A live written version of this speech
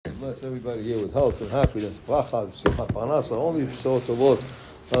Bless everybody here with health and happiness. Bracha, simcha, parnasa, only b'sorot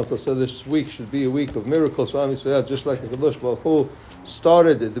tovot. So this week should be a week of miracles for Am Yisrael, just like the Kadosh Baruch Hu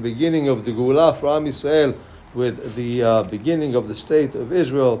started at the beginning of the Geulah for Am Yisrael with the beginning of the state of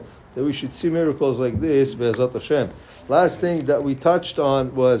Israel, that we should see miracles like this, Be'ezrat Hashem. Last thing that we touched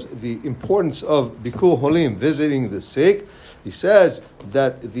on was the importance of Bikur Holim, visiting the sick. He says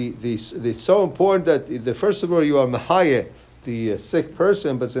that it's so important that first of all you are Mahayeh, the sick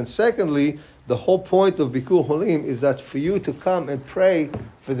person, but then secondly, the whole point of Bikur Holim is that for you to come and pray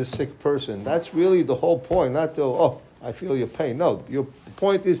for the sick person. That's really the whole point, not to, I feel your pain. No, the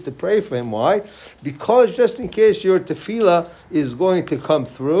point is to pray for him. Why? Because just in case your tefillah is going to come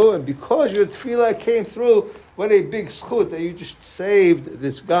through, and because your tefillah came through, what a big schut that you just saved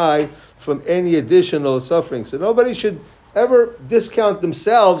this guy from any additional suffering. So nobody should ever discount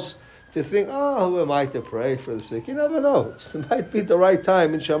themselves to think, who am I to pray for the sick? You never know. It might be the right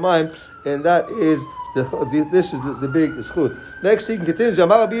time in Shamayim, and that is this is the big schut. Next he continues,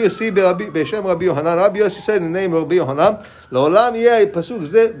 Amar Rabbi Yossi b'Shem Rabbi Yohanan. Rabbi Yossi said in the name of Rabbi Yohanan, L'olam yeh pasuk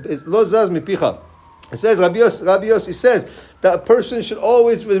zeh lo zaz mipicha. It says, Rabbi Yossi says that a person should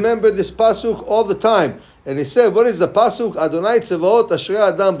always remember this pasuk all the time. And he said, what is the pasuk? Adonai Tzevaot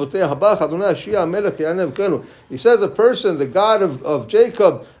Ashrei Adam Botei Habach Adonai Ashia Melech Yanev Kenu. He says a person, the God of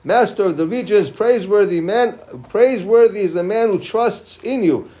Jacob, master of the regions, praiseworthy is the man who trusts in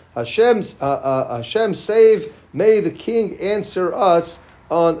you. Hashem save, may the King answer us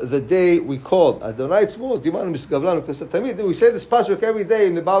on the day we called. Adonai Tzevaot, because we say this pasuk every day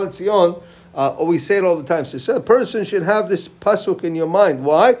in the Baal Tzion, or we say it all the time. So he said a person should have this pasuk in your mind.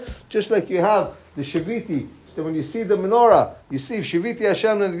 Why? Just like you have the Shaviti. So when you see the menorah, you see Shaviti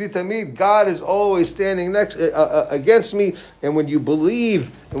Hashem Nagdi Tamid, God is always standing next against me. And when you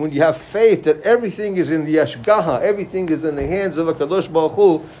believe and when you have faith that everything is in the Yashgaha, everything is in the hands of a Kadosh Baruch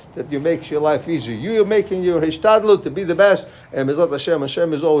Hu, that you make your life easier. You are making your hishtadlut to be the best, and Bezrat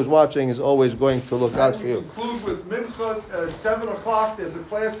Hashem is always watching, is always going to look out for you. Conclude with Mincha, 7 o'clock. There's a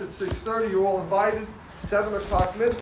class at 6:30. You're all invited. 7 o'clock Mincha.